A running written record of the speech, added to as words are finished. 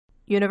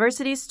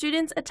University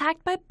students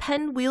attacked by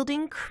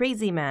pen-wielding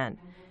crazy man.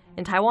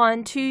 In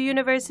Taiwan, 2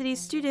 university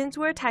students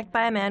were attacked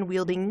by a man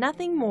wielding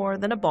nothing more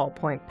than a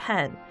ballpoint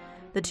pen.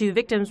 The 2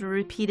 victims were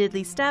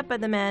repeatedly stabbed by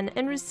the man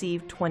and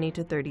received 20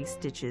 to 30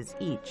 stitches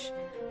each.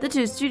 The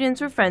 2 students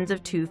were friends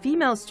of 2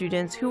 female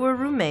students who were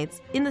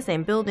roommates in the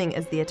same building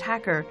as the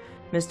attacker,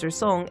 Mr.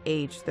 Song,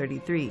 age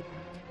 33.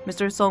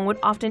 Mr. Song would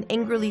often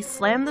angrily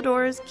slam the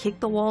doors, kick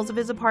the walls of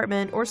his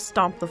apartment, or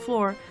stomp the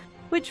floor,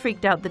 which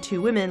freaked out the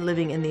 2 women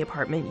living in the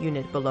apartment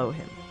unit below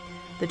him.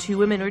 The 2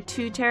 women were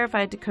too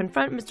terrified to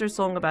confront Mr.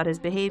 Song about his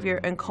behavior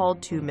and called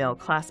 2 male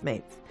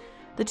classmates.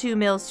 The 2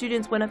 male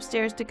students went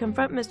upstairs to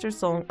confront Mr.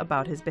 Song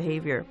about his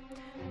behavior.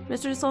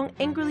 Mr. Song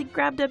angrily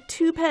grabbed up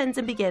 2 pens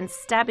and began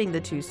stabbing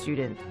the 2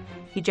 students.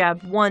 He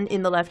jabbed one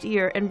in the left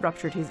ear and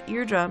ruptured his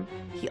eardrum.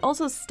 He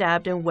also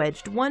stabbed and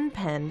wedged 1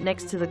 pen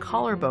next to the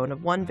collarbone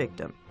of 1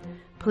 victim.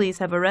 Police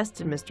have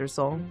arrested Mr.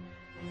 Song.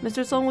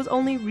 Mr. Song was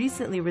only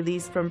recently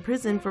released from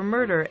prison for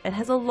murder and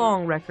has a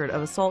long record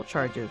of assault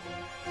charges.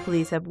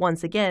 Police have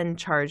once again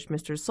charged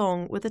Mr.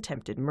 Song with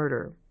attempted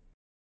murder.